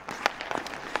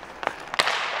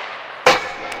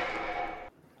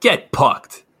Get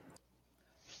Pucked.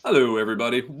 Hello,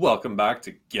 everybody. Welcome back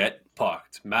to Get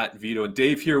Pucked. Matt, Vito, and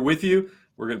Dave here with you.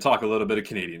 We're going to talk a little bit of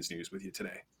Canadiens news with you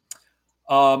today.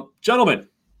 Gentlemen,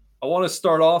 I want to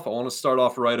start off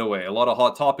right away. A lot of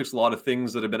hot topics, a lot of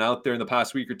things that have been out there in the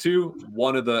past week or two.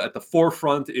 One of the at the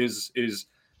forefront is as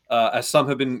some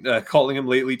have been calling him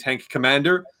lately, Tank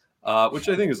Commander, which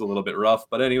I think is a little bit rough.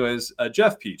 But anyways,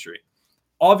 Jeff Petrie.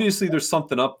 Obviously, there's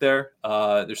something up there.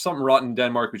 There's something rotten in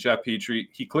Denmark with Jeff Petrie.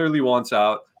 He clearly wants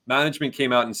out. Management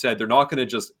came out and said they're not going to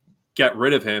just get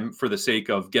rid of him for the sake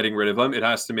of getting rid of him. It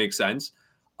has to make sense.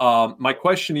 My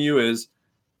question to you is,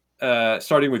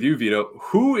 starting with you, Vito,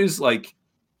 who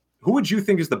would you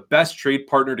think is the best trade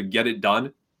partner to get it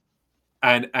done?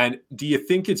 And do you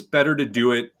think it's better to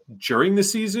do it during the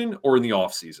season or in the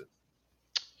off season?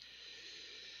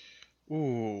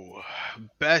 Ooh,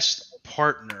 best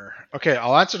partner. Okay,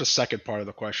 I'll answer the second part of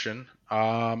the question.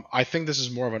 I think this is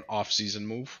more of an off-season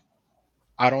move.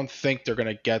 I don't think they're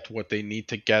going to get what they need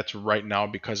to get right now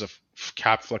because of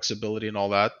cap flexibility and all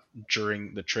that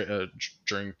during the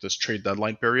during this trade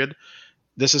deadline period.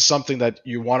 This is something that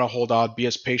you want to hold out, be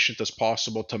as patient as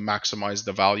possible to maximize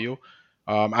the value.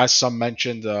 As some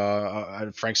mentioned,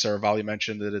 and Frank Saravalli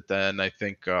mentioned it, and I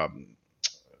think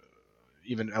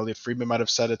even Elliot Friedman might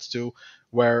have said it too,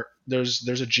 where there are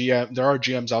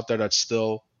GMs out there that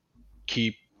still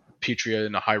keep Petrie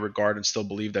in a high regard and still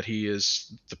believe that he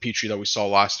is the Petrie that we saw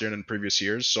last year and in previous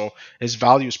years. So his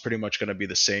value is pretty much going to be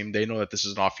the same. They know that this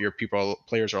is an off year.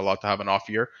 Players are allowed to have an off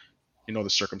year. You know the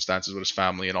circumstances with his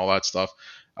family and all that stuff.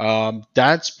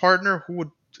 Dad's partner, who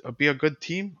would be a good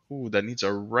team? Ooh, that needs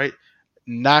a right.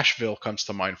 Nashville comes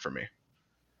to mind for me.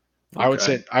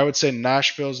 Okay. I would say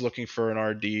Nashville's looking for an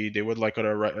RD. They would like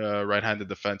a right-handed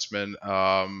defenseman.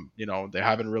 They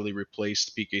haven't really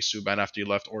replaced PK Subban after he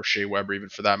left, or Shea Weber, even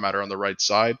for that matter, on the right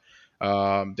side.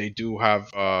 They do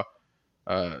have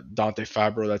Dante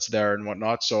Fabro that's there and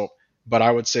whatnot. But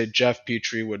I would say Jeff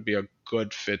Petrie would be a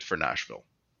good fit for Nashville.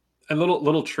 And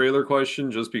little trailer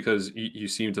question, just because you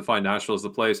seem to find Nashville as the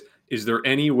place. Is there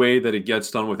any way that it gets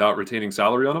done without retaining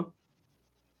salary on him?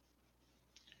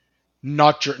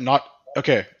 Not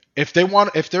okay. If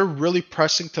they're really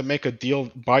pressing to make a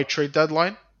deal by trade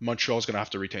deadline, Montreal's gonna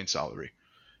have to retain salary.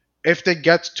 If they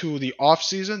get to the off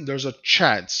season, there's a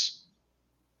chance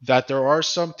that there are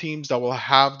some teams that will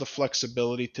have the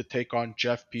flexibility to take on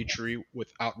Jeff Petrie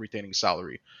without retaining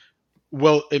salary.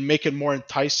 Will it make it more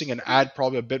enticing and add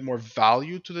probably a bit more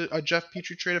value to a Jeff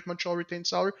Petrie trade if Montreal retains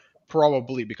salary?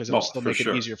 Probably, because it'll still make it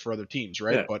easier for other teams,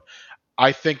 right? Yeah. But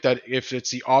I think that if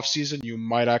it's the off season, you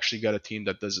might actually get a team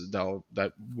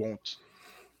that won't,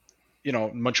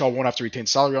 Montreal won't have to retain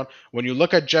salary on. When you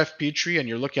look at Jeff Petrie and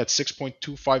you're looking at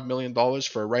 $6.25 million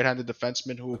for a right-handed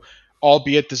defenseman who,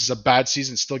 albeit this is a bad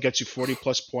season, still gets you 40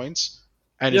 plus points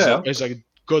and is a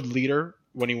good leader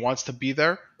when he wants to be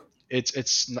there,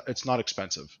 it's not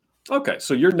expensive. Okay,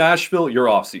 so you're Nashville, you're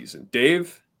off season.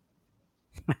 Dave?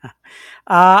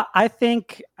 I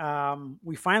think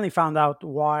we finally found out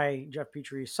why Jeff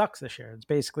Petrie sucks this year. It's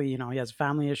basically, he has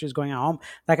family issues going at home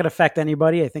that could affect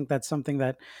anybody. I think that's something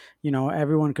that,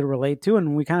 everyone could relate to,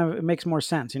 and it makes more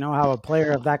sense. How a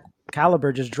player of that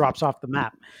caliber just drops off the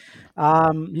map.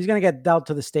 He's going to get dealt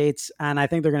to the States, and I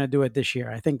think they're going to do it this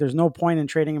year. I think there's no point in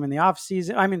trading him in the off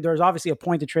season. I mean, there's obviously a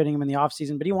point to trading him in the off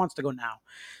season, but he wants to go now.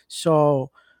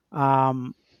 So,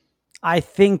 I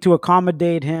think to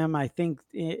accommodate him,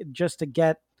 just to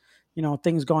get,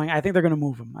 things going, I think they're going to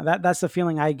move him. That's the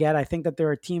feeling I get. I think that there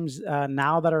are teams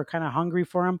now that are kind of hungry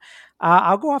for him.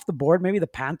 I'll go off the board. Maybe the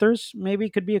Panthers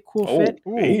could be a cool fit.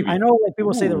 Maybe. I know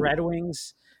people say the Red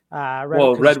Wings.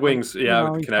 Red Wings,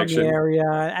 connection. From the area,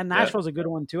 and Nashville's a good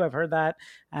one too. I've heard that,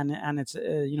 and it's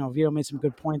Vito made some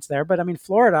good points there. But I mean,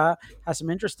 Florida has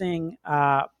some interesting,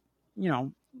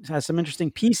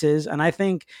 pieces, and I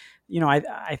think.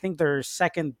 I think they're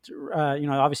second,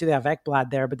 obviously they have Ekblad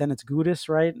there, but then it's Gudas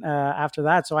right after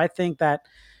that. So I think that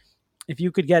if you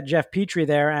could get Jeff Petrie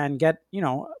there and get,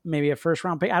 maybe a first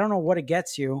round pick, I don't know what it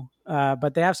gets you,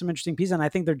 but they have some interesting pieces. And I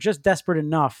think they're just desperate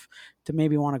enough to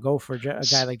maybe want to go for a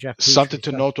guy like Jeff Petrie. Something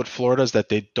to note with Florida is that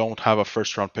they don't have a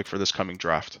first round pick for this coming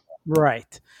draft.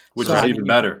 Right. Which is even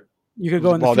better. You could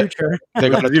go in the future. They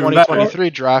got a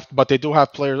 2023 draft, but they do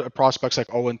have prospects like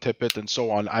Owen Tippett and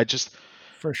so on.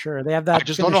 For sure, they have that. I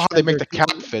just don't know how they make the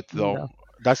cap fit, though.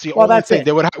 That's the only thing.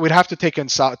 We'd have to take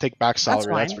back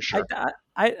salary. That's for sure.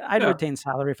 I'd retain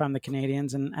salary if I'm the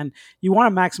Canadiens, and you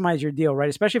want to maximize your deal, right?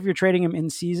 Especially if you're trading him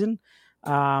in season.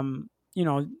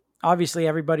 obviously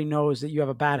everybody knows that you have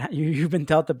a you've been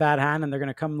dealt a bad hand and they're going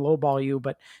to come lowball you.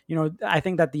 But, I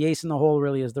think that the ace in the hole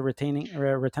really is the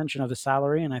retention of the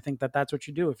salary. And I think that that's what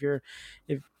you do. If you're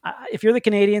the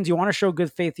Canadians, you want to show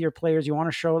good faith to your players. You want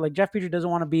to show, like, Jeff Petrie doesn't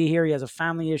want to be here. He has a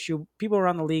family issue. People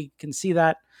around the league can see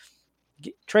that.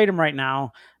 Trade him right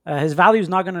now. His value is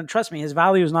not going to, trust me, his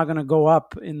value is not going to go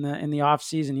up in the off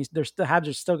season. The Habs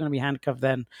are still going to be handcuffed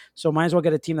then. So might as well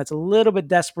get a team that's a little bit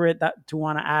desperate to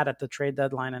want to add at the trade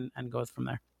deadline and go from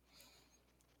there.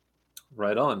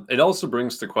 Right on. It also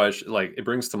brings to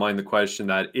mind the question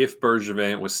that if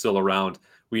Bergevin was still around,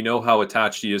 we know how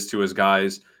attached he is to his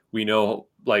guys. We know,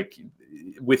 like,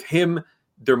 with him,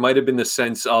 there might have been the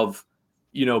sense of,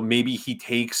 maybe he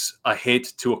takes a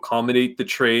hit to accommodate the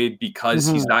trade because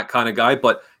he's that kind of guy.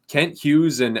 But Kent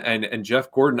Hughes and Jeff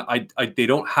Gordon, they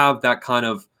don't have that kind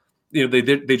of,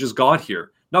 they just got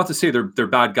here. Not to say they're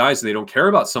bad guys and they don't care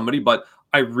about somebody, but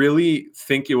I really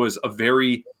think it was a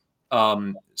very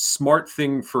smart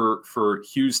thing for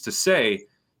Hughes to say,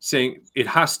 saying it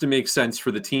has to make sense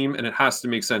for the team and it has to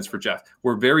make sense for Jeff.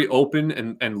 We're very open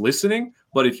and listening,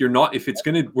 but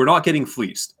we're not getting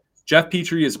fleeced. Jeff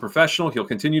Petrie is a professional. He'll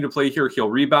continue to play here. He'll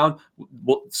rebound.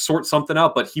 We'll sort something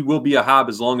out, but he will be a Hab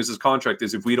as long as his contract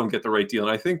is if we don't get the right deal.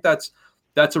 And I think that's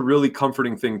a really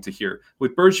comforting thing to hear.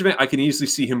 With Bergevin, I can easily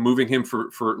see him moving him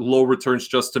for low returns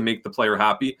just to make the player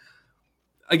happy.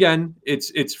 Again,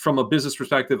 it's from a business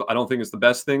perspective, I don't think it's the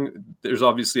best thing. There's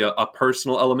obviously a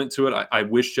personal element to it. I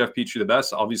wish Jeff Petrie the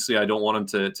best. Obviously, I don't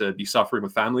want him to be suffering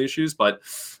with family issues, but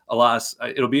alas,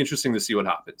 it'll be interesting to see what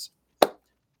happens.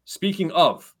 Speaking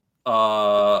of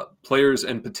players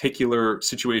and particular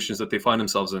situations that they find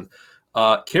themselves in,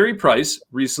 Carey Price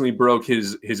recently broke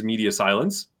his media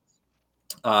silence.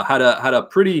 Had a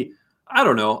pretty, I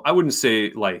don't know, I wouldn't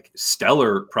say like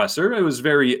stellar presser. It was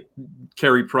very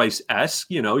Carey Price-esque.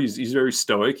 He's very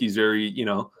stoic. He's very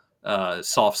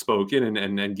soft-spoken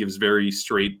and gives very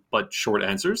straight but short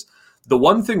answers. The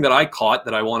one thing that I caught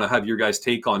that I want to have your guys'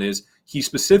 take on is he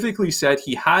specifically said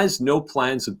he has no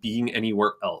plans of being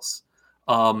anywhere else.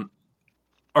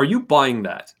 Are you buying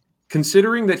that?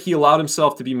 Considering that he allowed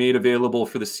himself to be made available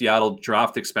for the Seattle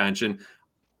draft expansion,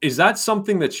 is that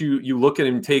something that you look at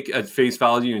and take at face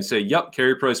value and say, yep,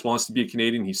 Carey Price wants to be a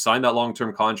Canadian. He signed that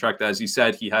long-term contract. As he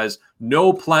said, he has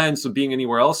no plans of being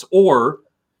anywhere else. Or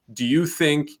do you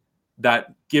think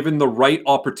that given the right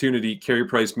opportunity, Carey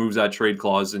Price moves that trade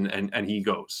clause and he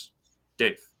goes?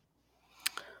 Dave?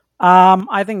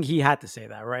 I think he had to say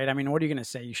that, right? I mean, what are you going to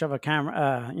say? You shove a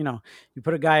camera, you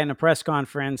put a guy in a press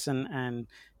conference and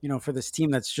for this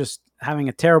team that's just having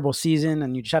a terrible season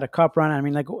and you just had a cup run. I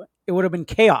mean, like, it would have been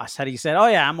chaos had he said, oh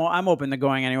yeah, I'm open to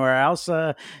going anywhere else.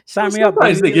 Sign me up.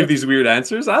 Sometimes they give these weird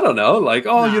answers. I don't know. Like,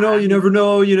 you never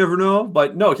know.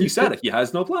 But no, he said it. He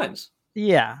has no plans.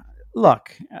 Yeah.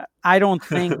 Look, I don't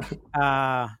think,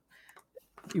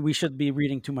 we should be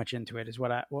reading too much into it is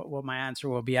what my answer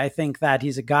will be. I think that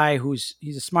he's a guy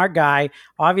he's a smart guy.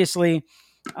 Obviously,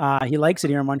 he likes it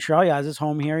here in Montreal. He has his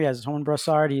home here. He has his home in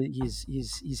Brossard.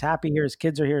 He's happy here. His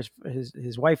kids are here.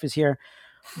 His wife is here.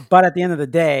 But at the end of the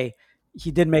day,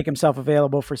 he did make himself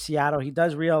available for Seattle. He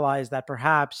does realize that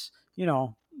perhaps,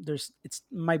 it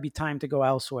might be time to go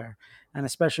elsewhere, and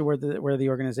especially where the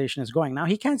organization is going. Now,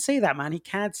 he can't say that, man. He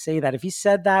can't say that. If he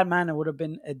said that, man, it would have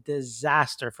been a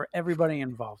disaster for everybody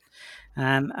involved.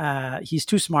 And he's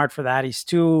too smart for that. He's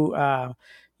too,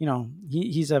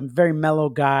 he's a very mellow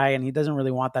guy, and he doesn't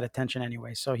really want that attention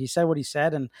anyway. So he said what he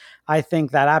said, and I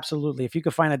think that absolutely, if you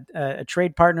could find a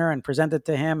trade partner and present it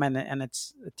to him, and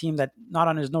it's a team that not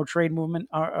on his no trade movement,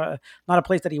 or not a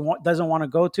place that he doesn't want to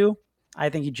go to, I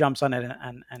think he jumps on it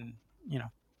and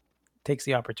takes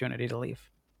the opportunity to leave.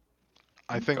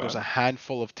 I think there's a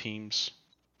handful of teams,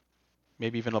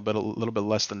 maybe even a little bit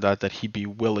less than that he'd be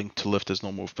willing to lift his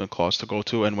no movement clause to go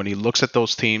to. And when he looks at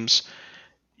those teams,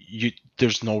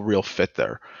 there's no real fit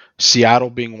there. Seattle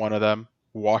being one of them,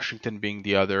 Washington being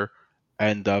the other,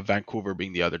 and Vancouver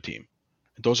being the other team.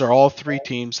 Those are all three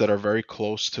teams that are very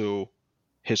close to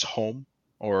his home,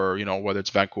 or whether it's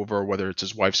Vancouver or whether it's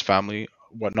his wife's family,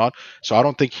 whatnot. So I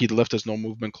don't think he'd lift his no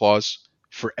movement clause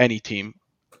for any team.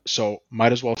 So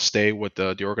might as well stay with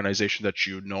the organization that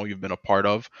you've been a part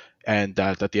of, and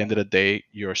that at the end of the day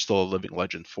you're still a living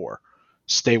legend for.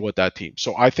 Stay with that team.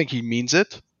 So I think he means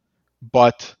it.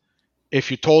 But if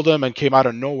you told him and came out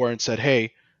of nowhere and said,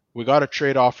 hey, we got a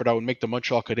trade offer that would make the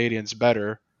Montreal Canadiens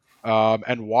better,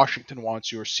 and Washington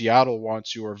wants you, or Seattle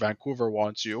wants you, or Vancouver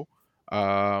wants you,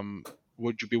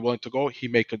 would you be willing to go? He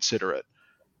may consider it.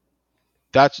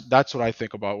 That's what I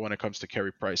think about when it comes to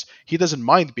Carey Price. He doesn't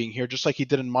mind being here, just like he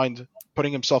didn't mind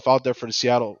putting himself out there for the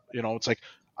Seattle. It's like,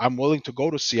 I'm willing to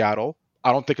go to Seattle.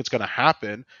 I don't think it's going to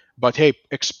happen, but hey,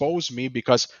 expose me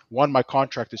because one, my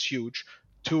contract is huge.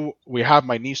 Two, we have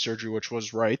my knee surgery, which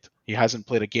was right. He hasn't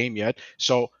played a game yet,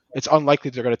 so it's unlikely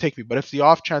they're going to take me. But if the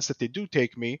off chance that they do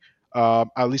take me,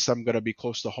 at least I'm going to be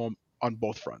close to home on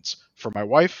both fronts for my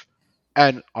wife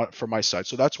and for my side.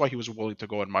 So that's why he was willing to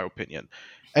go, in my opinion.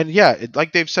 And yeah,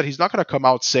 like Dave said, he's not going to come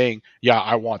out saying, "Yeah,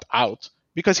 I want out,"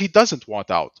 because he doesn't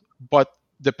want out. But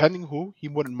depending who, he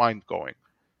wouldn't mind going.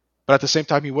 But at the same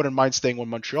time, he wouldn't mind staying with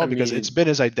Montreal because it's been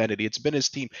his identity. It's been his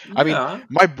team. Yeah. I mean,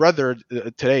 my brother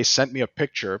today sent me a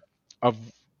picture of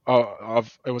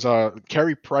it was a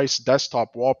Carey Price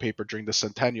desktop wallpaper during the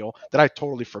Centennial that I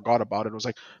totally forgot about. It was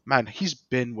like, man, he's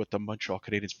been with the Montreal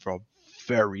Canadiens for a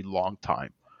very long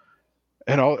time.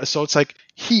 So it's like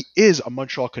he is a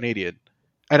Montreal Canadian.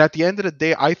 And at the end of the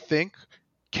day, I think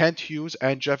Kent Hughes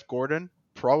and Jeff Gordon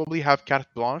probably have carte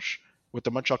blanche with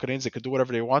the Montreal Canadiens. They could do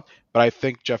whatever they want, but I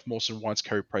think Jeff Molson wants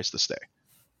Carey Price to stay.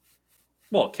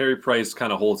 Well, Carey Price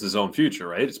kind of holds his own future,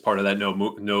 right? It's part of that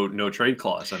no trade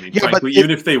clause. I mean, yeah, frankly,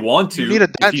 even if they want to,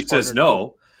 if he says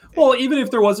no, well, even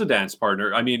if there was a dance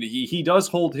partner, I mean, he does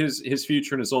hold his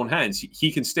future in his own hands.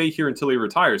 He can stay here until he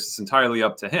retires. It's entirely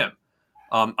up to him.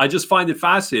 I just find it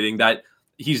fascinating that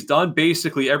he's done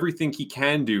basically everything he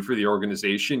can do for the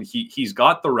organization. He's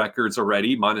got the records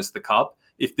already, minus the cup.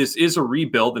 If this is a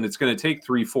rebuild and it's going to take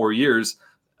 3-4 years,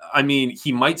 I mean,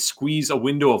 he might squeeze a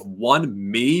window of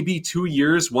 1, maybe 2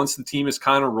 years once the team is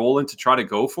kind of rolling to try to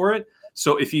go for it.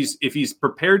 So if he's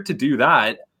prepared to do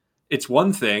that, it's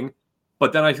one thing.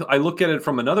 But then I look at it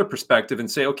from another perspective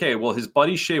and say, okay, well, his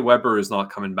buddy Shea Weber is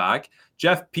not coming back.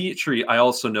 Jeff Petrie, I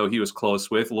also know he was close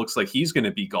with. Looks like he's going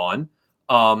to be gone.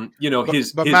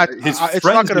 His Matt, his it's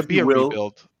not going to be a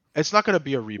rebuild. It's not going to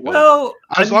be a rebuild. Well,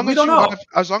 as long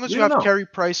as you have Carey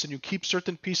Price and you keep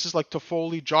certain pieces like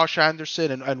Toffoli, Josh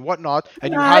Anderson, and whatnot,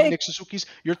 and you have Nick Suzuki's,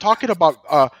 you're talking about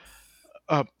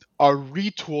a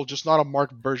retool, just not a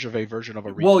Marc Bergevin version of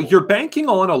a retool. Well, you're banking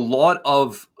on a lot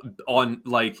on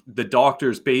like the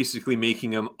doctors basically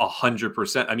making him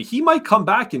 100%. I mean, he might come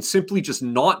back and simply just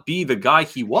not be the guy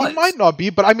he was. He might not be,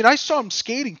 but I mean, I saw him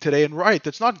skating today, and right,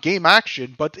 it's not game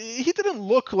action, but he didn't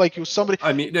look like he was somebody.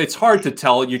 I mean, it's hard to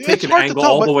tell. You take an angle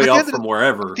all the way up from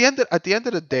wherever. At the end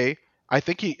of the day, I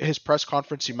think his press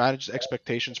conference, he managed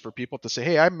expectations for people to say,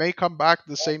 hey, I may come back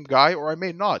the same guy or I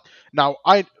may not. Now,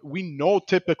 we know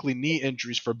typically knee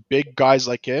injuries for big guys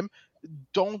like him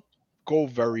don't go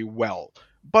very well.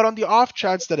 But on the off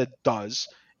chance that it does,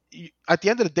 at the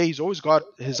end of the day, he's always got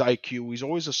his IQ. He's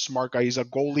always a smart guy. He's a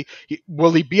goalie.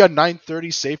 Will he be a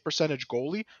 .930 save percentage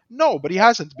goalie? No, but he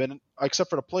hasn't been, except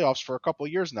for the playoffs, for a couple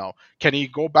of years now. Can he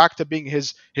go back to being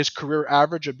his career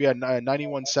average and be a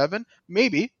 91.7?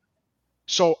 Maybe.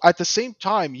 So at the same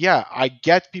time, yeah, I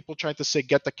get people trying to say,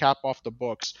 get the cap off the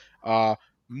books,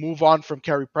 move on from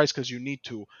Carey Price because you need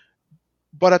to.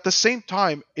 But at the same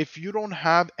time, if you don't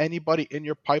have anybody in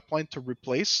your pipeline to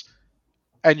replace,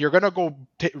 and you're going to go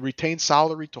retain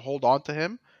salary to hold on to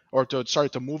him, or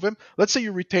to move him, let's say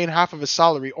you retain half of his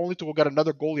salary only to go get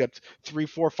another goalie at $3,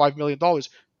 $4, $5 million.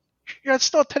 Yeah, it's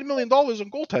still $10 million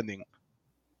in goaltending.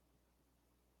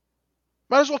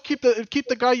 Might as well keep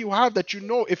the guy you have that you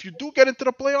know if you do get into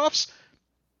the playoffs,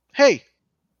 hey,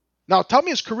 now tell me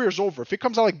his career's over. If he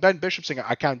comes out like Ben Bishop saying,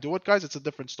 I can't do it, guys, it's a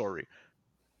different story.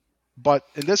 But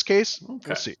in this case, We'll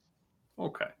see.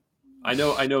 Okay. I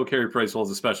know Carey Price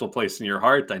holds a special place in your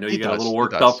heart. I know you get a little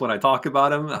worked up when I talk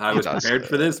about him. I was prepared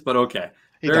for this, but okay.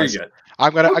 Very good.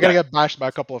 I'm gonna get bashed by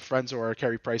a couple of friends who are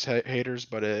Carey Price haters,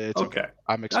 but it's okay.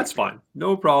 I'm excited. That's fine.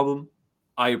 No problem.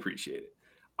 I appreciate it.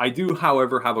 I do,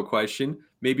 however, have a question,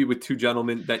 maybe with two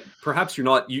gentlemen that perhaps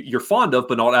you're fond of,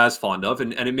 but not as fond of.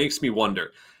 And it makes me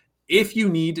wonder, if you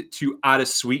need to add a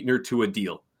sweetener to a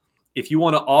deal, if you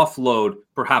want to offload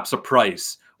perhaps a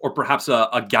Price or perhaps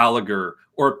a Gallagher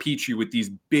or a Petrie with these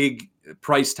big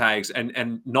price tags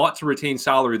and not to retain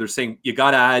salary, they're saying you got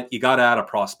to add a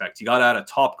prospect. You got to add a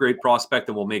top grade prospect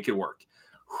and we'll make it work.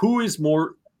 Who is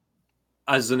more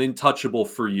as an untouchable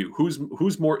for you?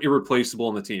 Who's more irreplaceable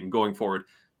in the team going forward?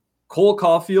 Cole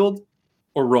Caulfield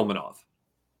or Romanov?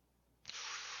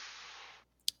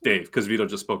 Dave, because Vito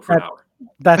just spoke for an hour.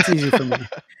 That's easy for me.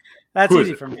 That's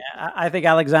easy for me. I think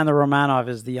Alexander Romanov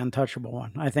is the untouchable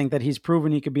one. I think that he's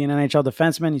proven he could be an NHL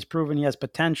defenseman. He's proven he has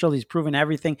potential. He's proven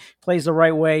everything. Plays the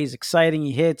right way. He's exciting.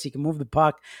 He hits. He can move the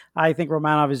puck. I think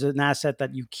Romanov is an asset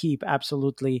that you keep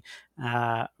absolutely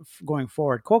going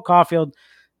forward. Cole Caulfield,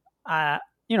 I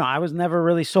was never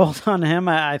really sold on him.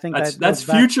 I think that's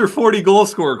future 40 goal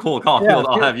scorer Cole Caulfield.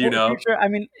 I'll have you know. Future, I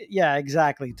mean, yeah,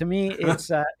 exactly. To me,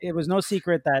 it was no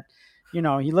secret that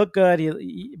he looked good.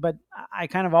 But I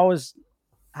kind of always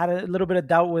had a little bit of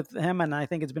doubt with him, and I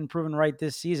think it's been proven right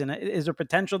this season. Is there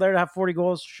potential there to have 40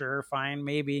 goals? Sure, fine,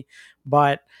 maybe,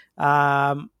 but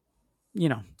that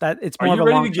it's Are more of you a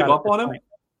ready long to give shot up at this on him? point.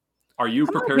 Are you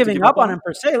I'm not prepared to giving give up up on on him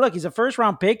per se. Look, he's a first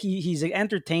round pick. He's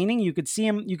entertaining. You could see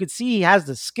him. You could see he has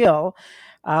the skill.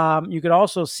 You could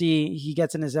also see he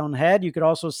gets in his own head. You could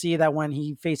also see that when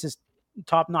he faces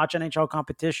top notch NHL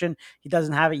competition, he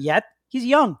doesn't have it yet. He's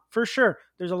young for sure.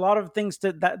 There's a lot of things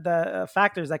that the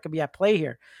factors that could be at play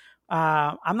here.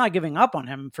 I'm not giving up on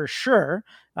him for sure.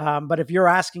 But if you're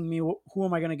asking me who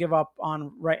am I going to give up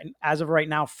on as of right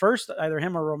now, first, either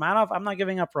him or Romanov, I'm not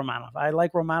giving up Romanov. I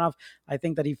like Romanov. I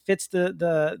think that he fits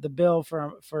the bill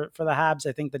for the Habs.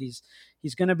 I think that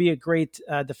he's going to be a great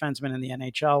defenseman in the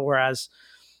NHL. Whereas,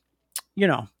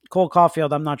 Cole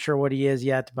Caulfield, I'm not sure what he is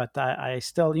yet, but I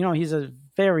still, he's a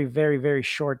very, very, very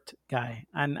short guy.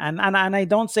 And I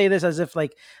don't say this as if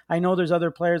like I know there's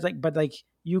other players but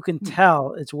you can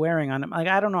tell it's wearing on him. Like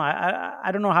I don't know, I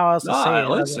don't know how else to say it.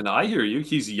 Listen, I hear you.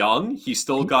 He's young. He's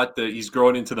still got he's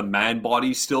growing into the man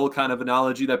body still kind of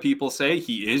analogy that people say.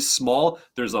 He is small.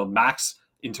 There's a max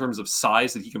in terms of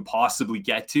size that he can possibly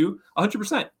get to.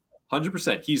 100%.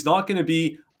 100%. He's not going to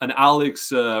be an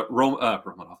Alex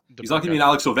Romanov. He's not going to be an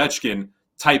Alex Ovechkin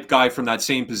type guy from that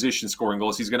same position scoring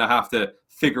goals. He's going to have to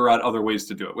figure out other ways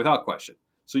to do it without question.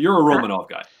 So you're a Romanov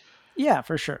guy. Yeah,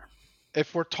 for sure.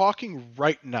 If we're talking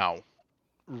right now,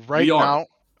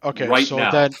 okay, right so now.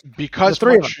 then because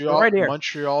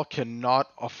Montreal cannot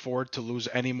afford to lose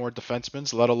any more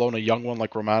defensemen, let alone a young one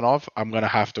like Romanov, I'm going to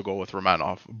have to go with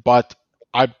Romanov. But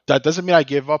that doesn't mean I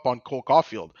give up on Cole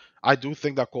Caulfield. I do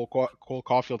think that Cole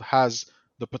Caulfield has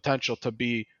the potential to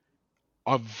be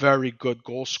a very good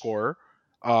goal scorer.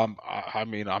 I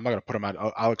mean, I'm not going to put him at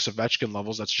Alex Ovechkin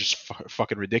levels. That's just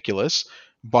fucking ridiculous.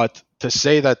 But to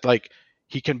say that like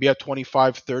he can be a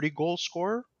 25, 30 goal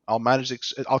scorer, I'll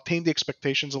tame the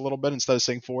expectations a little bit instead of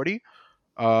saying 40.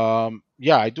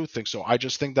 Yeah, I do think so. I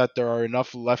just think that there are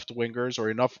enough left wingers or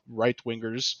enough right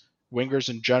wingers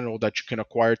in general that you can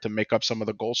acquire to make up some of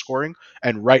the goal scoring.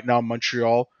 And right now,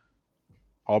 Montreal,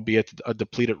 albeit a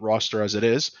depleted roster as it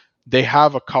is, they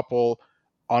have a couple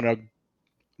on a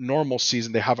normal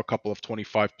season. They have a couple of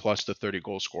 25 plus to 30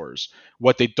 goal scorers.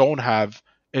 What they don't have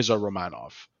is a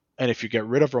Romanov. And if you get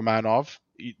rid of Romanov,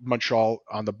 Montreal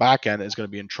on the back end is going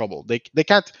to be in trouble. They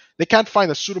can't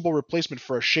find a suitable replacement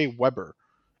for a Shea Weber.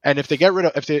 And if they get rid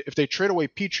of if they trade away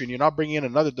Petrie and you're not bringing in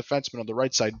another defenseman on the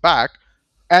right side back,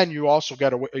 and you also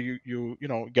get away you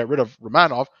get rid of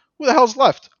Romanov, who the hell's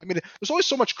left? I mean, there's only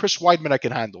so much Chris Weidman I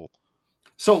can handle.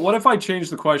 So what if I change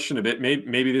the question a bit?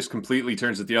 Maybe this completely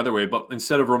turns it the other way, but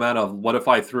instead of Romanov, what if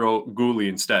I throw Guhle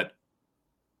instead?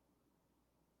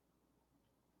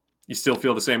 You still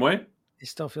feel the same way? You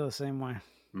still feel the same way.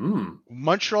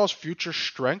 Montreal's future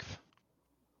strength,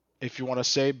 if you want to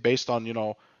say, based on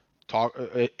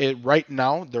right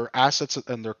now their assets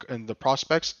and the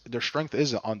prospects, their strength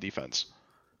is on defense,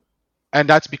 and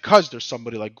that's because there's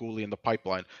somebody like Guhle in the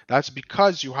pipeline. That's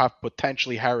because you have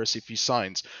potentially Harris if he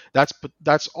signs.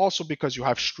 That's also because you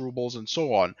have Strubles and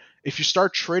so on. If you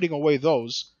start trading away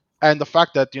those, and the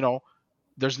fact that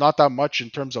there's not that much in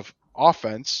terms of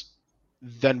offense,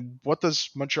 then what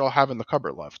does Montreal have in the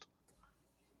cupboard left?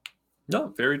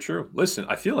 No, very true. Listen,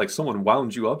 I feel like someone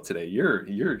wound you up today. You're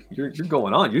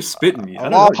going on. You're spitting me. I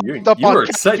don't know. You were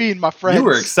excited, caffeine, my friends. You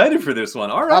were excited for this one.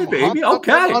 All right, baby.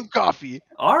 Okay. On coffee.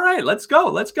 All right, let's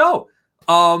go.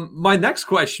 My next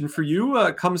question for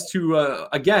you comes to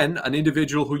again an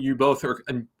individual who you both are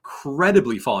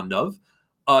incredibly fond of,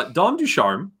 Dom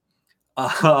Ducharme.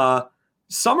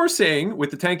 Some are saying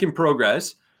with the tank in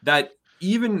progress that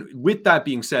even with that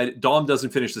being said, Dom doesn't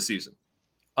finish the season.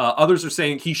 Others are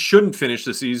saying he shouldn't finish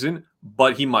the season,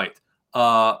 but he might.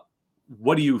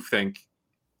 What do you think?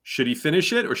 Should he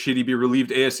finish it, or should he be relieved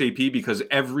ASAP because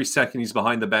every second he's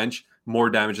behind the bench,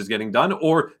 more damage is getting done?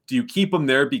 Or do you keep him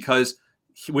there because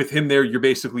with him there, you're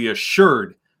basically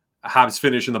assured Habs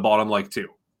finish in the bottom like 2?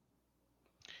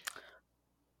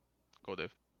 Go,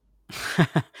 Dave.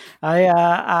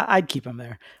 I'd keep him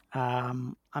there.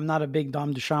 I'm not a big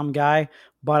Dom Ducharme guy,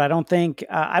 but I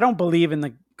don't believe in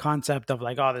the concept of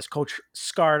like, this coach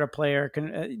scarred a player.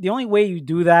 The only way you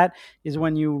do that is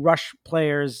when you rush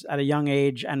players at a young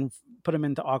age and put them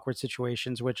into awkward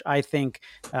situations, which I think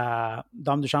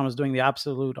Dom Ducharme was doing the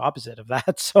absolute opposite of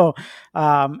that. So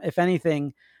if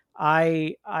anything,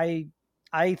 I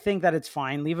think that it's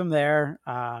fine. Leave him there.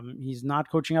 He's not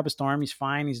coaching up a storm. He's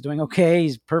fine. He's doing okay.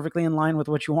 He's perfectly in line with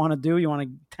what you want to do. You want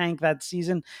to tank that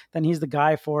season, then he's the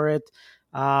guy for it.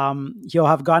 He'll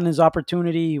have gotten his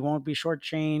opportunity. He won't be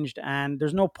shortchanged, and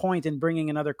there's no point in bringing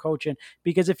another coach in,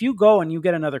 because if you go and you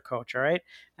get another coach, all right,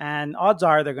 and odds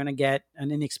are they're going to get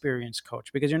an inexperienced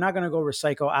coach, because you're not going to go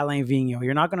recycle Alain Vigneault,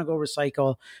 you're not going to go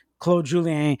recycle Claude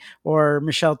Julien or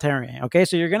Michel Therrien. Okay,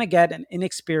 so you're going to get an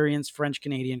inexperienced French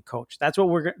Canadian coach.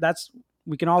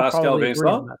 We can all Pascal probably agree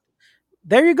on Vincent. that.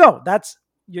 There you go. That's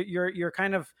you're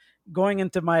kind of going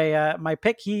into my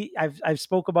pick. I've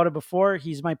spoke about it before.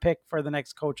 He's my pick for the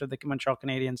next coach of the Montreal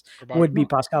Canadiens, would be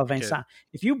Pascal Vincent.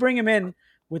 If you bring him in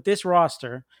with this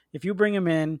roster, if you bring him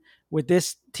in with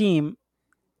this team,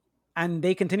 and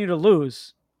they continue to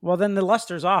lose, well, then the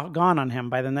luster's gone on him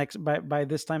by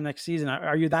this time next season.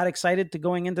 Are you that excited to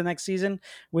going into next season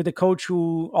with a coach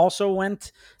who also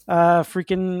went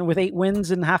freaking with 8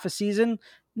 wins in half a season?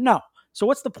 No. So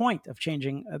what's the point of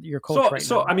changing your coach right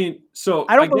now?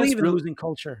 I don't believe in losing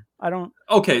culture. I don't.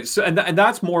 Okay, so and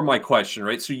that's more my question,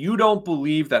 right? So you don't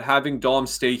believe that having Dom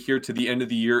stay here to the end of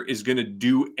the year is going to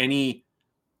do any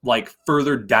like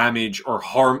further damage or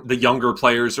harm the younger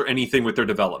players or anything with their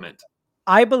development?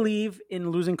 I believe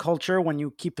in losing culture when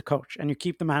you keep the coach and you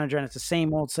keep the manager, and it's the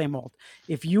same old, same old.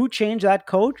 If you change that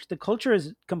coach, the culture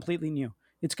is completely new.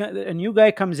 It's a new guy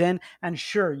comes in, and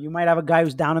sure, you might have a guy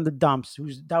who's down in the dumps,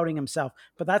 who's doubting himself,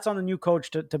 but that's on the new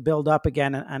coach to build up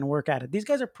again and work at it. These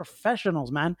guys are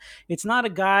professionals, man. It's not a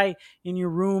guy in your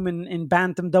room in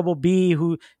Bantam Double B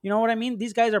who, you know what I mean?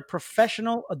 These guys are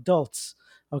professional adults.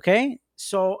 Okay.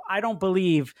 So I don't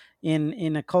believe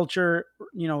in a culture,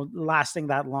 lasting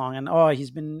that long. And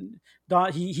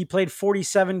he played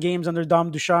 47 games under Dom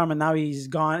Ducharme, and now he's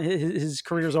gone. His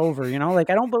career's over.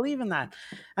 Like, I don't believe in that.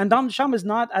 And Dom Ducharme is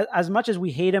not, as much as we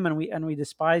hate him and we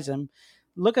despise him.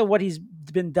 Look at what he's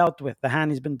been dealt with, the hand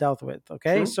he's been dealt with.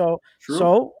 Okay, True.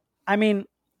 So I mean,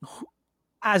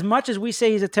 as much as we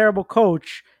say he's a terrible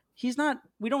coach, he's not.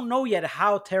 We don't know yet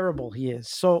how terrible he is.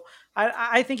 So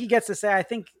I think he gets to say. I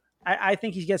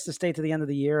think he gets to stay to the end of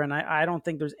the year, and I don't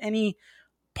think there's any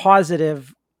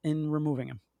positive in removing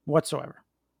him whatsoever.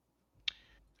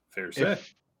 Fair say.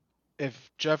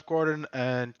 If Jeff Gordon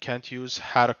and Kent Hughes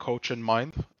had a coach in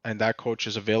mind, and that coach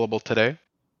is available today,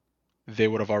 they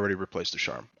would have already replaced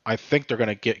Ducharme. I think they're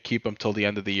going to keep him till the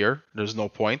end of the year. There's no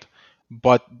point.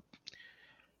 But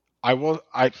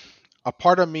a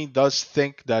part of me does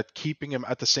think that keeping him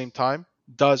at the same time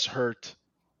does hurt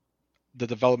the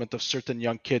development of certain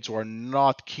young kids who are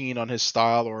not keen on his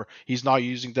style, or he's not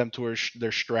using them to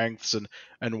their strengths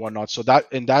and whatnot. So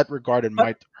that in that regard, it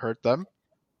might hurt them.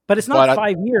 But it's not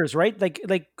 5 years, right?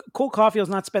 Like Cole Caulfield's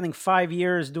not spending 5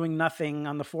 years doing nothing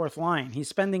on the fourth line. He's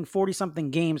spending 40-something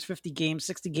games, 50 games,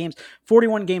 60 games,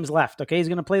 41 games left. Okay, he's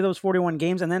going to play those 41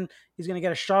 games, and then he's going to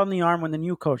get a shot in the arm when the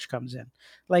new coach comes in.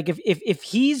 Like if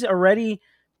he's already,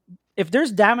 if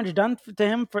there's damage done to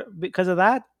him because of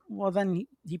that, well, then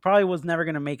he probably was never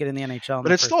going to make it in the NHL.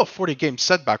 But it's still a 40-game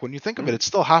setback. When you think of it, it's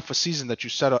still half a season that you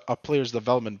set a player's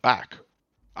development back.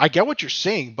 I get what you're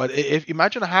saying, but if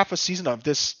imagine a half a season of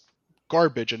this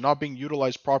garbage and not being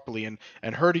utilized properly and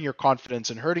hurting your confidence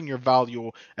and hurting your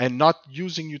value and not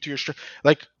using you to your strength.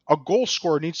 Like, a goal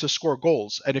scorer needs to score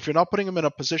goals, and if you're not putting him in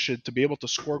a position to be able to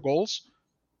score goals,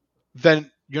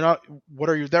 then you're not. What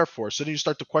are you there for? So then you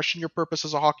start to question your purpose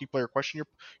as a hockey player, question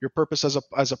your purpose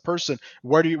as a person.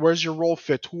 Where's your role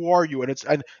fit? Who are you?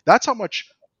 And that's how much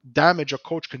damage a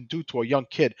coach can do to a young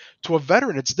kid. To a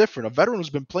veteran, it's different. A veteran who's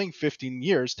been playing 15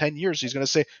 years, 10 years, he's going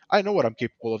to say, I know what I'm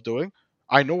capable of doing.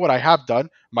 I know what I have done.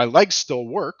 My legs still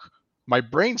work. My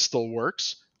brain still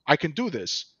works. I can do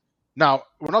this. Now,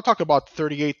 we're not talking about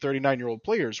 38, 39-year-old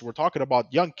players. We're talking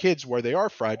about young kids where they are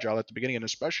fragile at the beginning, and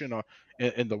especially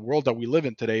in the world that we live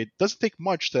in today, it doesn't take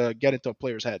much to get into a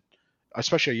player's head,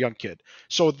 especially a young kid.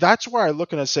 So that's where I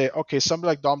look and I say, okay,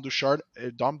 somebody like Dom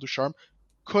Ducharme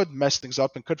could mess things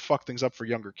up and could fuck things up for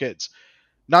younger kids.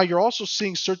 Now, you're also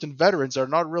seeing certain veterans that are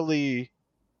not really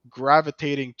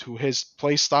gravitating to his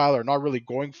play style or not really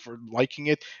going for liking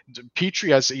it.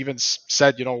 Petrie has even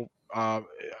said,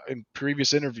 in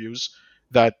previous interviews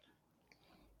that,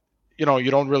 you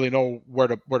don't really know where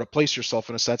to place yourself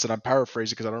in a sense. And I'm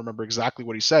paraphrasing because I don't remember exactly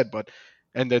what he said,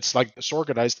 and it's like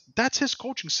disorganized. That's his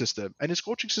coaching system, and his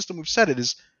coaching system, we've said it,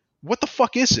 is what the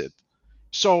fuck is it?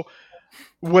 So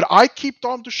would I keep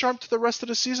Dom Ducharme to the rest of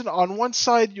the season? On one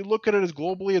side, you look at it as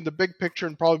globally in the big picture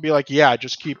and probably be like, yeah,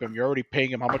 just keep him. You're already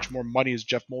paying him. How much more money is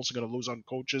Jeff Molson going to lose on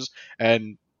coaches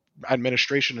and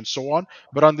administration and so on?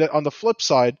 But on the flip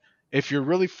side, if you're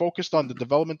really focused on the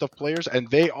development of players, and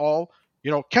they all,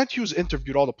 Kent Hughes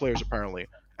interviewed all the players apparently.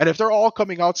 And if they're all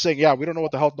coming out saying, yeah, we don't know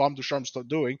what the hell Dom Ducharme's still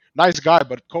doing, nice guy,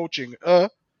 but coaching,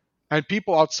 and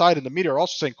people outside in the media are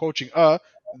also saying coaching,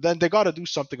 then they got to do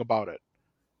something about it.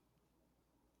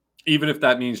 Even if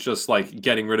that means just like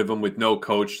getting rid of him with no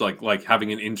coach, like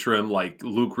having an interim like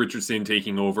Luke Richardson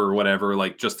taking over or whatever,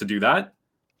 like just to do that.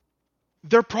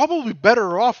 They're probably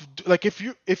better off. Like if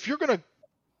you're gonna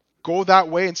go that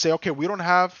way and say, okay, we don't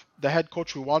have the head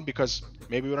coach we want because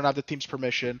maybe we don't have the team's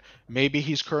permission, maybe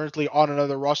he's currently on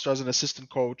another roster as an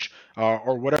assistant coach,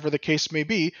 or whatever the case may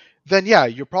be, then yeah,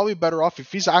 you're probably better off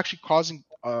if he's actually causing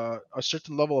a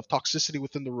certain level of toxicity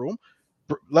within the room.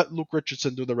 Let Luke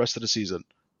Richardson do the rest of the season.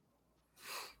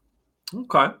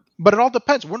 Okay. But it all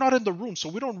depends. We're not in the room, so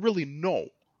we don't really know.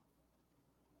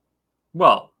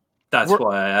 Well, that's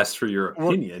why I asked for your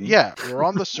opinion. We're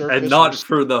on the surface. And not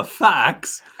for the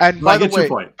facts. And by the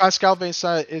way, Pascal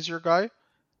Vincent is your guy.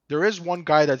 There is one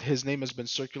guy that his name has been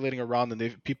circulating around,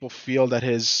 and people feel that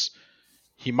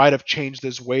he might have changed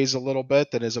his ways a little bit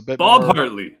and is a bit Bob more...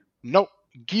 Hartley. No,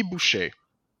 Guy Boucher.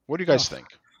 What do you guys think?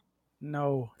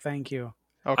 No, thank you.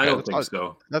 Okay, I don't think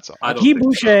so. That's all. Guy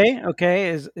Boucher, okay,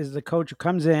 is the coach who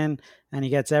comes in and he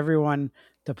gets everyone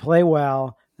to play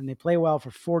well, and they play well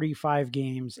for 45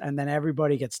 games, and then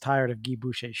everybody gets tired of Guy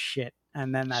Boucher's shit,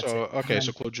 and then that's it. Okay,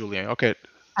 so Claude Julien. Okay.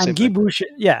 And Guy Boucher,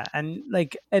 yeah, and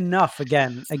like enough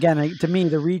again, to me,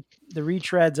 the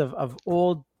retreads of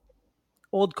old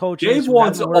coaches. Dave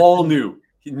wants all new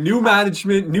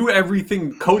management, new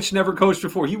everything. Coach never coached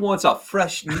before. He wants a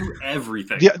fresh new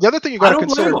everything. The other thing you got to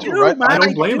consider too, right? I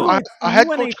don't blame him. A head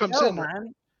coach comes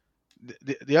in.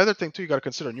 The other thing too, you got to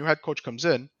consider. A new head coach comes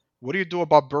in. What do you do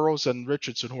about Burrows and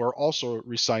Richardson, who are also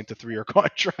re-signed to 3-year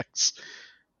contracts?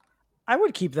 I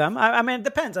would keep them. I mean, it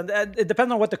depends. It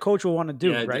depends on what the coach will want to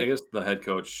do, right? I guess the head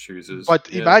coach chooses.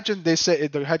 But imagine they say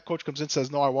the head coach comes in and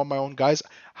says, "No, I want my own guys."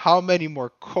 How many more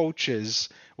coaches,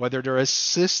 whether they're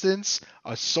assistants,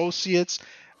 associates,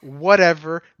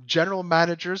 whatever, general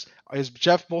managers, is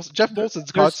Jeff Molson? Jeff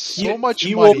Molson's got so much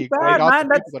money.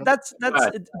 That's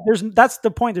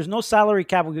the point. There's no salary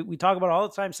cap. We talk about it all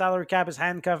the time. Salary cap is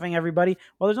handcuffing everybody.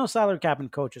 Well, there's no salary cap in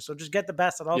coaches, so just get the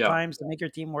best at all times to make your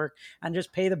team work, and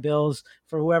just pay the bills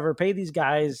for whoever. Pay these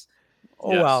guys.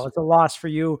 Well, it's a loss for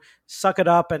you. Suck it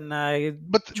up and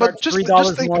but just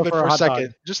think of it for a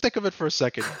second. Just think of it for a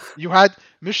second. You had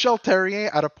Michel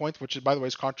Therrien at a point, which by the way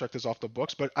his contract is off the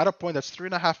books, but at a point that's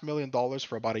 $3.5 million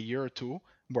for about a year or two,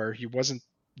 where he wasn't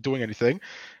doing anything.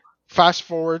 Fast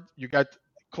forward, you got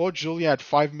Claude Julien at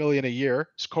 $5 million a year.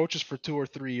 His coaches for 2 or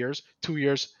 3 years. 2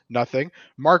 years, nothing.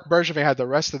 Marc Bergevin had the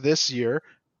rest of this year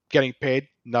getting paid,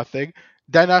 nothing.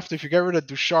 Then after, if you get rid of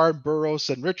Ducharme, Burrows,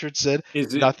 and Richardson,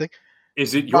 nothing.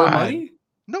 Is it your money?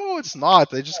 No, it's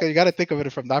not. You got to think of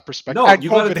it from that perspective. No, you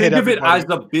got to think of it as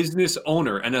a business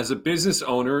owner. And as a business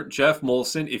owner, Jeff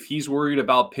Molson, if he's worried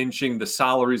about pinching the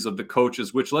salaries of the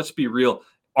coaches, which, let's be real,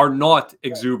 are not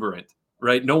exuberant,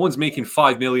 right? No one's making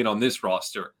 $5 million on this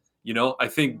roster. You know, I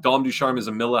think Dom Ducharme is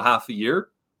 $1.5 million a year.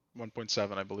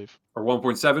 1.7, I believe. Or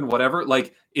 1.7, whatever.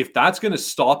 Like, if that's going to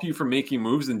stop you from making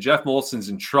moves, then Jeff Molson's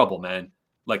in trouble, man.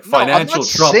 Like, financial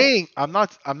trouble. I'm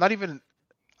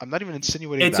not even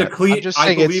insinuating it's that. I'm just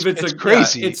saying it's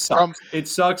crazy. Yeah, it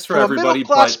sucks for everybody. A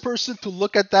middle-class person to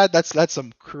look at that's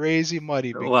some crazy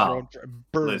money being thrown.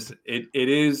 Listen, it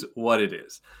is what it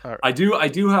is. Right. I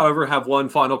do, however, have one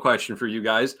final question for you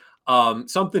guys.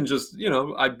 Something just,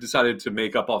 I decided to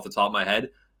make up off the top of my head.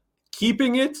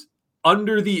 Keeping it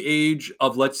under the age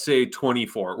of, let's say,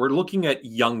 24. We're looking at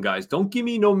young guys. Don't give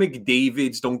me no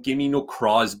McDavids. Don't give me no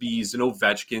Crosbys and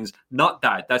Ovechkins. Not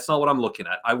that. That's not what I'm looking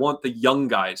at. I want the young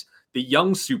guys, the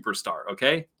young superstar,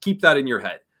 okay? Keep that in your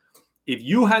head. If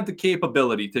you had the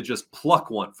capability to just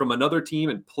pluck one from another team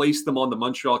and place them on the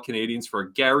Montreal Canadiens for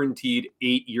a guaranteed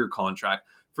 8-year contract,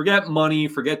 forget money,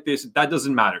 forget this. That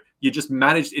doesn't matter. You just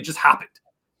managed. It just happened.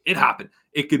 It happened.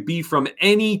 It could be from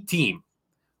any team.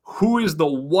 Who is the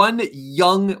one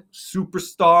young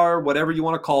superstar, whatever you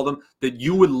want to call them, that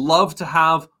you would love to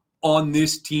have on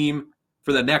this team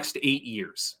for the next 8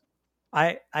 years?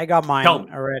 I got mine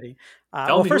already.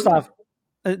 Well, first off,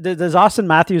 does Austin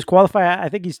Matthews qualify? I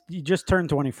think he just turned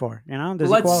 24. Does he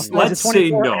qualify? Let's say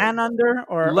no. And under,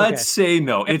 or let's say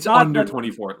no. It's not, under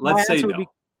 24. Let's say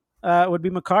no. Would be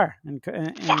Makar in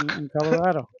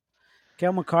Colorado.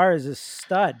 Cale Makar is a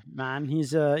stud, man.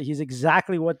 He's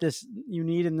exactly what you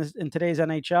need in today's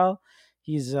NHL.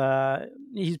 He's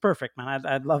perfect, man.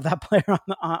 I'd love that player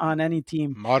on any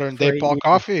team. Modern day Paul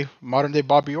Coffey, modern day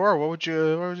Bobby Orr. What would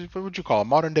you call him?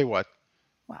 Modern day what?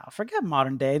 Wow, forget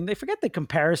modern day, and they forget the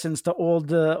comparisons to old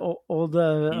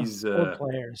players.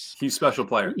 He's a special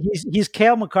player. He's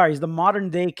Cale Makar. He's the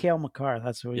modern day Cale Makar.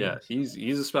 That's what he is.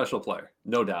 He's a special player,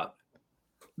 no doubt.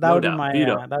 That would be my pick.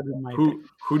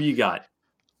 Who do you got?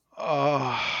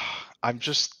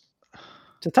 It's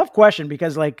a tough question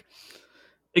because, like,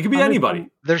 It could be anybody.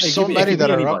 There's It so could be- it many could be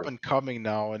that are anybody. up and coming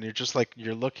now, and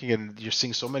you're looking and you're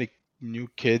seeing so many new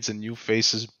kids and new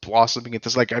faces blossoming into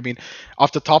this. Like, I mean,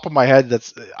 off the top of my head,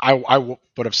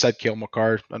 would have said Cale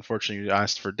Makar. Unfortunately, you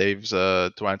asked for Dave's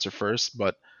to answer first,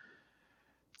 but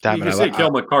damn You it, can say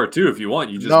Cale Makar too if you want.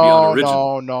 You just be no,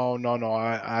 unoriginal. no.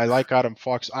 I like Adam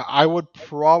Fox. I would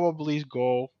probably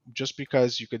go just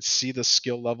because you could see the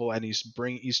skill level, and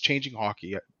he's changing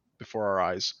hockey before our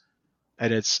eyes,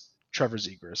 and it's Trevor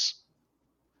Zegras.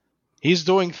 He's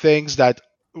doing things that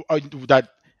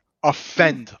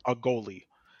offend a goalie.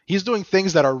 He's doing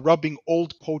things that are rubbing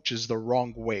old coaches the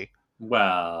wrong way.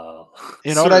 Well,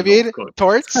 You know what I mean? certain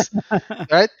coaches. Torts,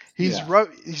 right? Yeah.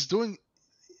 He's doing.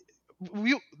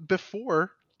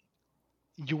 Before,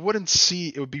 you wouldn't see.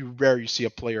 It would be rare you see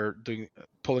a player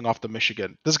pulling off the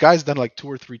Michigan. This guy's done like 2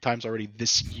 or 3 times already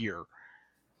this year.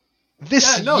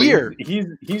 He's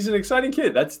an exciting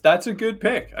kid. That's a good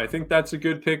pick. I think that's a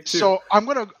good pick too. So I'm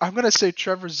gonna say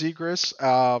Trevor Zegras.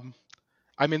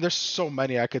 I mean, there's so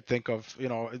many I could think of. You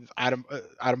know,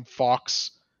 Adam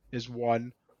Fox is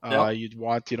one. Yep. You'd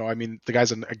want. You know, I mean, the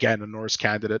guy's again a Norris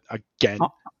candidate again.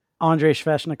 Andrei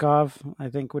Svechnikov, I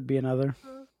think, would be another.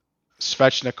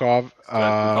 Svechnikov.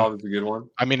 Svechnikov is a good one.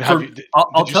 I mean,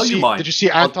 I'll tell you mine. Did you see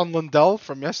Anton Lundell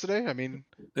from yesterday? I mean,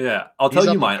 yeah, I'll tell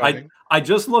you mine. I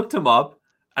just looked him up,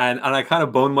 and I kind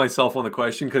of boned myself on the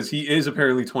question because he is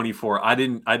apparently 24. I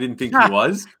didn't think he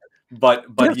was, but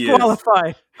he is.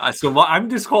 So I'm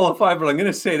disqualified, but I'm going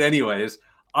to say it anyways.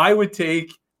 I would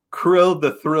take Kirill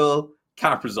the Thrill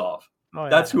Kaprizov. Oh, yeah.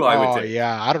 That's who I would take.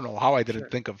 Yeah, I don't know how I didn't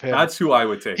think of him. That's who I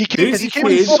would take. He came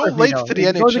so late to the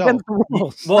NHL. It's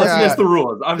against the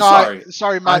rules. I'm sorry.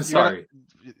 Sorry, Matt. I'm sorry.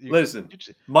 Listen,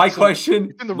 my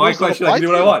question. I can do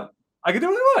what I want. I can do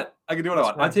what I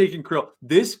want. I'm taking Krill.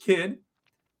 This kid,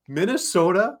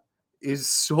 Minnesota, is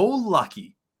so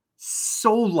lucky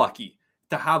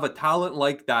to have a talent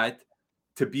like that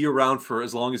to be around for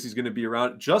as long as he's going to be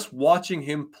around. Just watching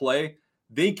him play,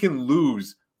 they can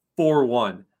lose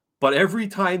 4-1. But every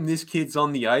time this kid's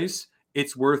on the ice,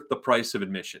 it's worth the price of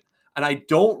admission. And I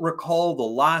don't recall the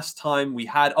last time we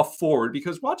had a forward,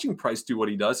 because watching Price do what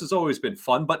he does has always been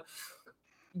fun, but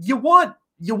you want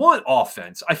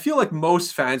offense. I feel like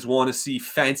most fans want to see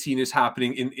fanciness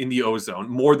happening in the O-zone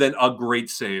more than a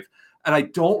great save. And I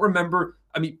don't remember.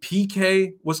 I mean,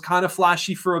 PK was kind of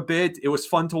flashy for a bit. It was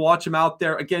fun to watch him out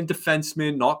there. Again,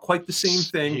 defenseman, not quite the same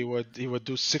thing. He would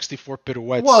do 64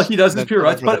 pirouettes. Well, he does his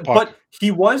pirouettes, but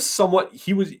he was somewhat.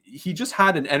 He just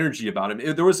had an energy about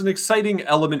him. There was an exciting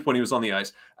element when he was on the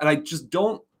ice, and I just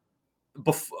don't.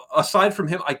 Aside from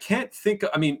him, I can't think.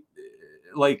 I mean,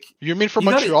 like you mean for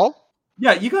Montreal?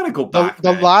 Yeah, you got to go back.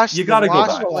 The last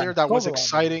player that was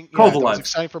exciting, that was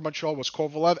exciting for Montreal was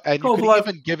Kovalev, and you could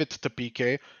even give it to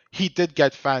PK. He did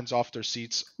get fans off their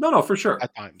seats. No, for sure,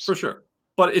 at times, for sure.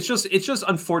 But it's just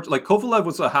unfortunate. Like Kovalev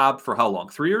was a Hab for how long?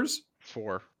 3 years?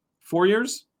 4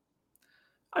 years.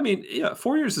 I mean, yeah,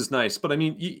 4 years is nice, but I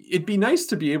mean, it'd be nice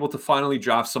to be able to finally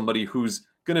draft somebody who's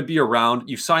going to be around.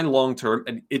 You sign long term,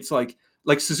 and it's like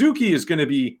Suzuki is going to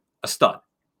be a stud.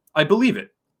 I believe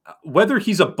it. Whether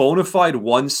he's a bona fide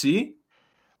 1C,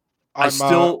 I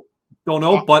still don't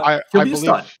know, but he'll be a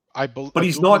stud. But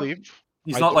he's not.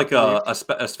 He's not like a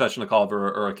Svechnikov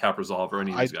or a Kaprizov or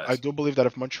any of these guys. I do believe that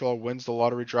if Montreal wins the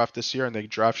lottery draft this year and they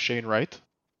draft Shane Wright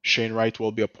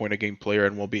will be a point-a-game player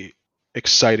and will be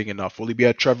exciting enough. Will he be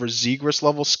a Trevor Zegras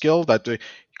level skill that he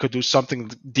could do something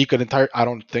decent entire? I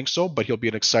don't think so, but he'll be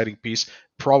an exciting piece.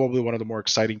 Probably one of the more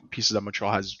exciting pieces that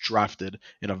Montreal has drafted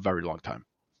in a very long time.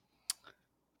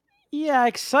 Yeah,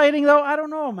 exciting though. I don't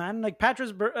know, man. Like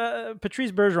Patrice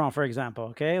Bergeron, for example.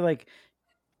 Okay, like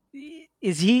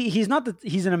he's not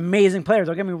he's an amazing player.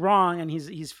 Don't get me wrong, and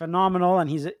he's phenomenal, and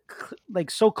he's like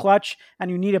so clutch.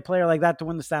 And you need a player like that to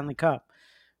win the Stanley Cup.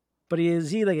 But is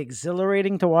he like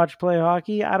exhilarating to watch play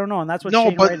hockey? I don't know, and that's what.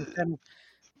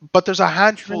 But there's a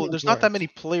handful. There's not that many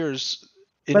players.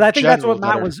 But I think that's what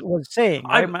Matt was saying.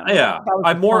 Right?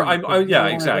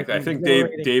 Exactly. I think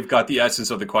Dave got the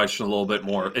essence of the question a little bit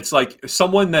more. It's like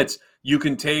someone that you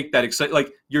can take that excite.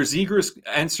 Like your Zegras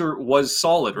answer was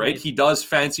solid, right? He does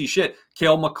fancy shit.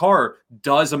 Cale Makar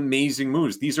does amazing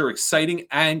moves. These are exciting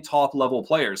and top level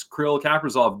players. Kirill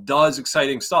Kaprizov does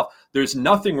exciting stuff. There's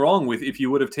nothing wrong with if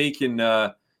you would have taken,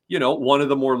 one of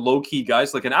the more low key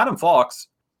guys like an Adam Fox.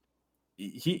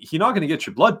 He's not going to get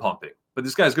your blood pumping. But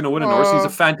this guy's going to win a Norris. He's a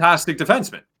fantastic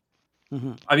defenseman.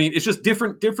 Mm-hmm. I mean, it's just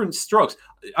different strokes.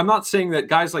 I'm not saying that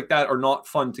guys like that are not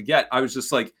fun to get. I was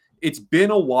just like, it's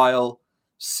been a while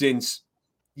since,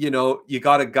 you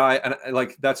got a guy. And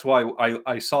like, that's why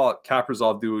I saw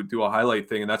Kaprizov do a highlight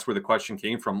thing. And that's where the question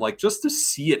came from. Like, just to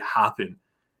see it happen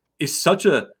is such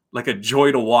a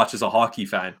joy to watch as a hockey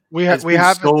fan. We It's been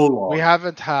haven't so long. we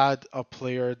haven't had a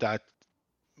player that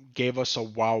gave us a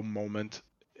wow moment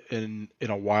in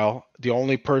a while. The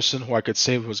only person who I could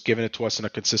say was giving it to us on a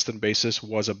consistent basis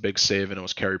was a big save, and it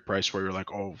was Carey Price, where you're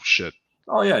like, oh shit,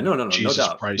 Oh yeah, no Jesus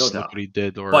doubt, Christ, no look doubt. what he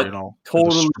did, or But you know,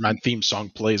 totally, the Superman theme song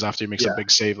plays after he makes a Yeah.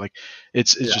 big save. Like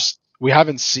it's Yeah. just we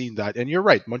haven't seen that, and you're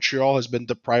right. Montreal has been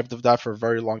deprived of that for a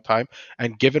very long time,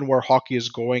 and given where hockey is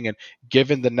going, and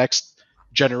given the next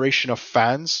generation of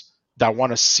fans that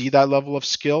want to see that level of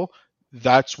skill,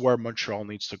 that's where Montreal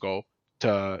needs to go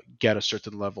to get a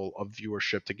certain level of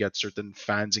viewership, to get certain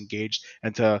fans engaged,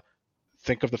 and to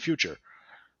think of the future.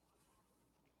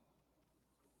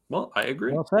 Well, I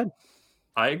agree. Well said.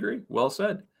 I agree. Well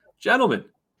said. Gentlemen,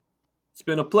 it's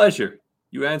been a pleasure.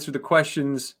 You answered the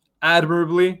questions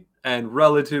admirably and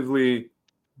relatively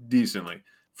decently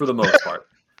for the most part.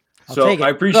 I'll So take it.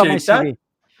 I Put it on my appreciate that. CV.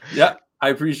 Yeah, I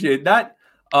appreciate that.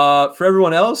 For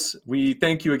everyone else, we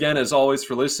thank you again, as always,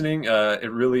 for listening.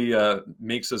 It really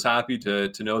makes us happy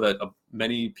to know that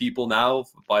many people now,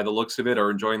 by the looks of it, are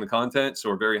enjoying the content. So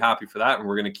we're very happy for that. And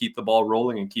we're going to keep the ball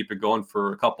rolling and keep it going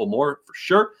for a couple more for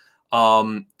sure.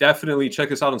 Definitely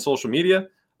check us out on social media.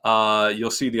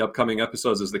 You'll see the upcoming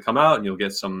episodes as they come out, and you'll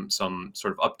get some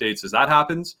sort of updates as that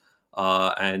happens.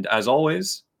 And as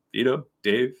always, Vito,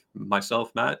 Dave,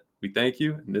 myself, Matt, we thank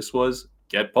you. And this was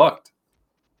Get Pucked.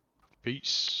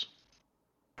 Peace.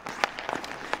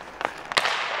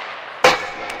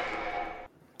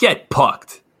 Get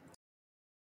Pucked.